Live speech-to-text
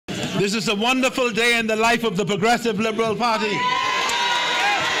This is a wonderful day in the life of the Progressive Liberal Party.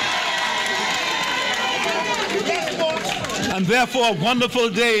 And therefore a wonderful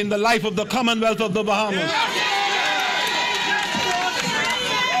day in the life of the Commonwealth of the Bahamas.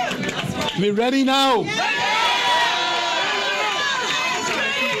 We ready now?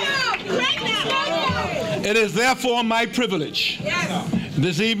 It is therefore my privilege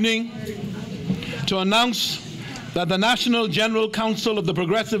this evening to announce that the National General Council of the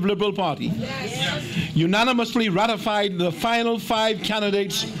Progressive Liberal Party unanimously ratified the final 5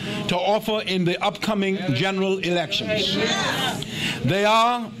 candidates to offer in the upcoming general elections. They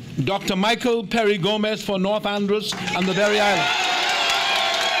are Dr. Michael Perry Gomez for North Andros and the Berry Islands,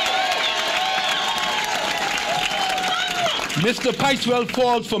 Mr. Picewell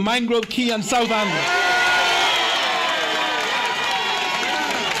Falls for Mangrove Key and South Andros,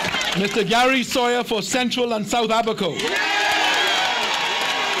 Mr. Gary Sawyer for Central and South Abaco,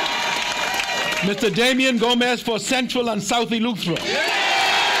 Mr. Damian Gomez for Central and South Eleuthera,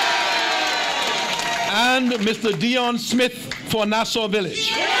 and Mr. Dion Smith for Nassau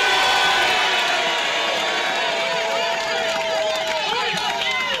Village.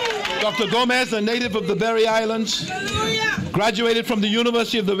 Dr. Gomez, a native of the Berry Islands, graduated from the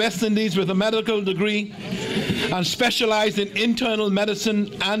University of the West Indies with a medical degree and specialized in internal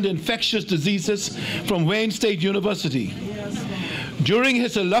medicine and infectious diseases from Wayne State University. During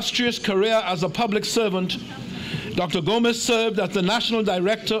his illustrious career as a public servant, Dr. Gomez served as the National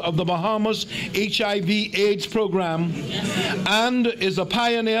Director of the Bahamas HIV/AIDS program and is a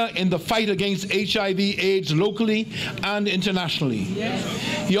pioneer in the fight against HIV/AIDS locally and internationally.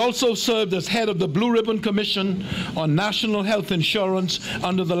 He also served as head of the Blue Ribbon Commission on National Health Insurance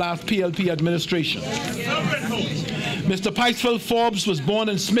under the last PLP administration. Mr. Picewell Forbes was born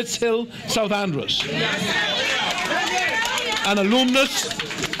in Smiths Hill, South Andros. An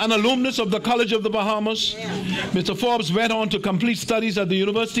alumnus of the College of the Bahamas, Mr. Forbes went on to complete studies at the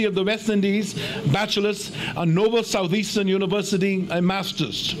University of the West Indies, bachelor's, and Nova Southeastern University, a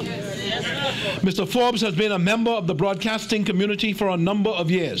master's. Mr. Forbes has been a member of the broadcasting community for a number of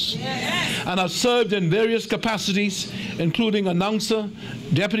years and has served in various capacities, including announcer,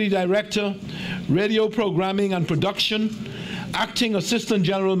 deputy director, radio programming and production, acting assistant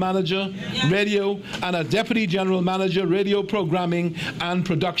general manager, radio, and as deputy general manager, radio programming and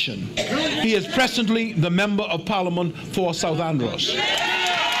production. He is presently the member of parliament for South Andros.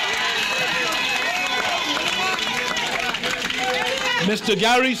 Mr.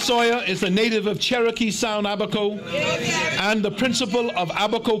 Gary Sawyer is a native of Cherokee Sound, Abaco, and the principal of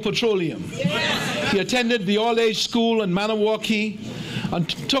Abaco Petroleum. He attended the all-age school in Maniwaki and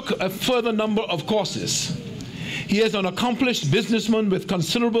took a further number of courses. He is an accomplished businessman with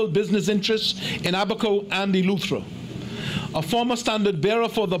considerable business interests in Abaco and Eleuthera. A former standard bearer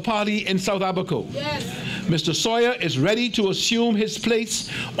for the party in South Abaco. Mr. Sawyer is ready to assume his place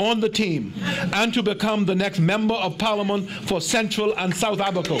on the team and to become the next member of parliament for Central and South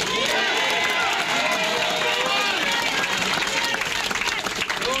Abaco.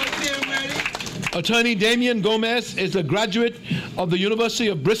 Attorney Damian Gomez is a graduate of the University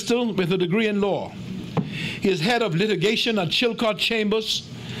of Bristol with a degree in law. He is head of litigation at Chilcot Chambers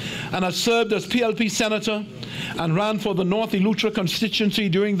and has served as PLP senator and ran for the North Eleuthera constituency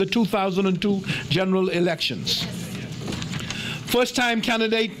during the 2002 general elections. First-time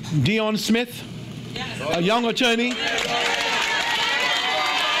candidate Dion Smith, a young attorney,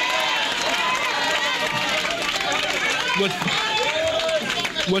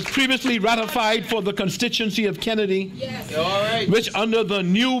 was previously ratified for the constituency of Kennedy, which under the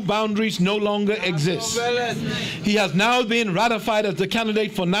new boundaries no longer exists. He has now been ratified as the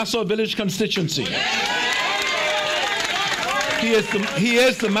candidate for Nassau Village constituency. He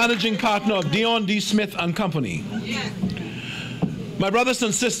is the managing partner of Dion D. Smith and Company. My brothers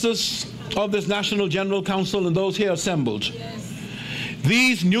and sisters of this National General Council and those here assembled,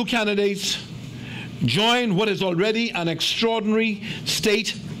 these new candidates join what is already an extraordinary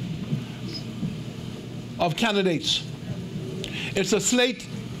state of candidates. It's a slate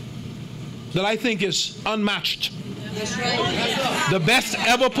that I think is unmatched. The best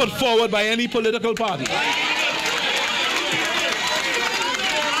ever put forward by any political party.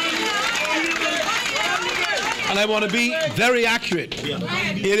 And I want to be very accurate.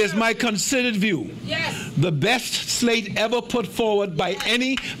 It is my considered view, the best slate ever put forward by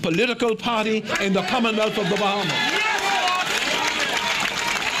any political party in the Commonwealth of the Bahamas.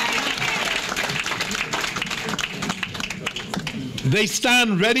 They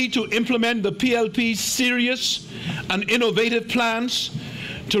stand ready to implement the PLP's serious and innovative plans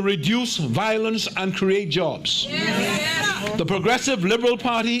to reduce violence and create jobs. The Progressive Liberal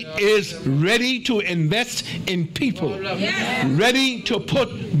Party is ready to invest in people, ready to put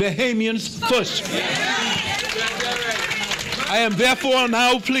Bahamians first. I am therefore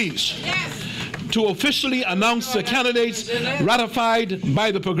now pleased to officially announce the candidates ratified by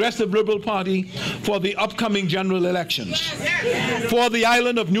the Progressive Liberal Party for the upcoming general elections. For the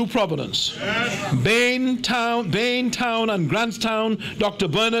island of New Providence, Bain Town and Grantstown, Dr.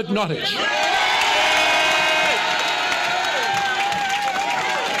 Bernard Nottage.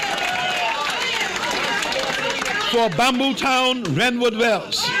 For Bamboo Town, Renwood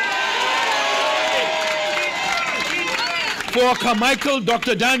Wells. For Carmichael,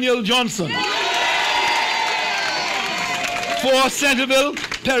 Dr. Daniel Johnson. For Centerville,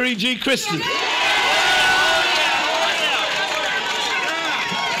 Perry G. Christie.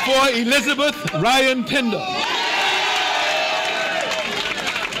 For Elizabeth, Ryan Pinder.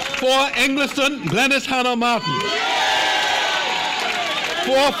 For Engliston, Glennis Hannah Martin.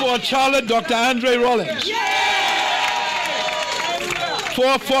 For Charlotte, Dr. Andre Rollins.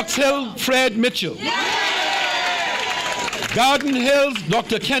 For Fox Hill, Fred Mitchell. Garden Hills,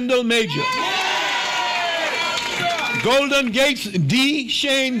 Dr. Kendall Major. Golden Gates, D.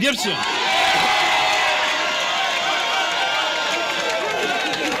 Shane Gibson.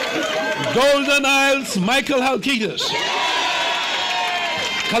 Golden Isles, Michael Halkitas.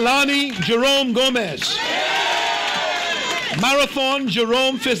 Kalani, Jerome Gomez. Marathon,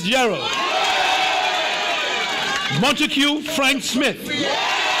 Jerome Fitzgerald. Montague, Frank Smith.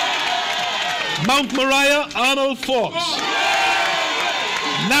 Mount Moriah, Arnold Forbes.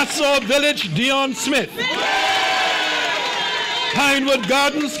 Nassau Village, Dion Smith. Pinewood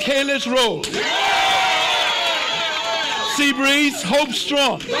Gardens, Kalish Roll. Seabreeze, Hope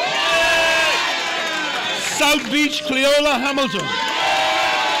Strong. South Beach, Cleola Hamilton.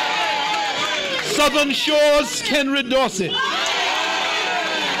 Southern Shores, Kenrid Dorset.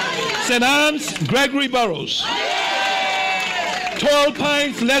 St. Anne's, Gregory Burrows. Tall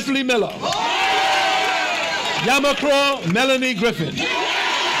Pines, Leslie Miller. Yamacraw, Melanie Griffin.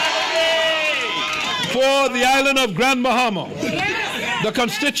 For the island of Grand Bahama, the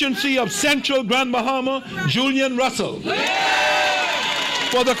constituency of Central Grand Bahama, Julian Russell.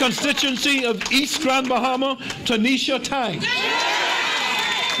 For the constituency of East Grand Bahama, Tanisha Tynes.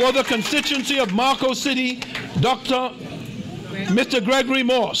 For the constituency of Marco City, Mr. Gregory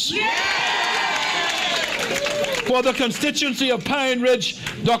Morse. For the constituency of Pine Ridge,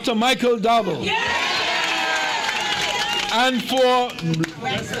 Dr. Michael Darville. And for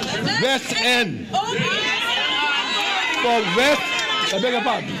West End,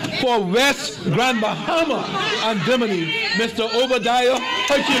 for West Grand Bahama and Dimini, Mr. Obadiah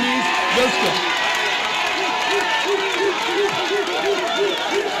Hercules Wilson.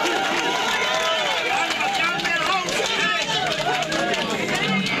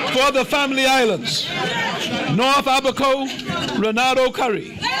 For the Family Islands, North Abaco, Renato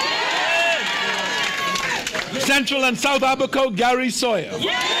Curry. Central and South Abaco, Gary Sawyer.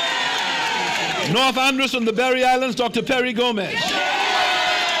 North Andros and the Berry Islands, Dr. Perry Gomez.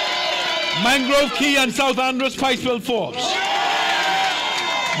 Mangrove Key and South Andros, Piceville Forbes.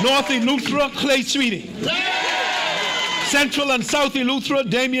 North Eleuthera, Clay Sweeting. Central and South Eleuthera,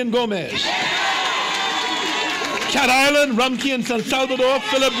 Damian Gomez. Cat Island, Rumkey and San Salvador,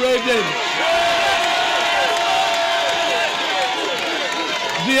 Philip Brave Davis.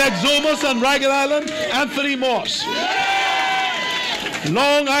 The Exomus and Ragged Island, Anthony Morse.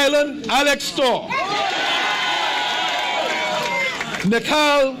 Long Island, Alex Storr.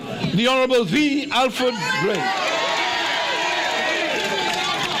 Nacal, the Honorable V. Alfred Gray.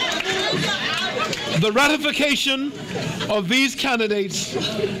 The ratification of these candidates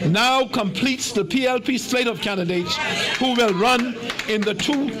now completes the PLP slate of candidates who will run in the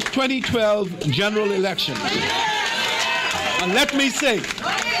 2012 general elections. And let me say,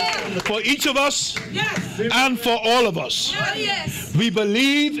 for each of us and for all of us, we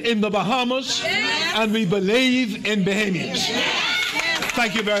believe in the Bahamas and we believe in Bahamians.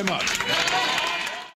 Thank you very much.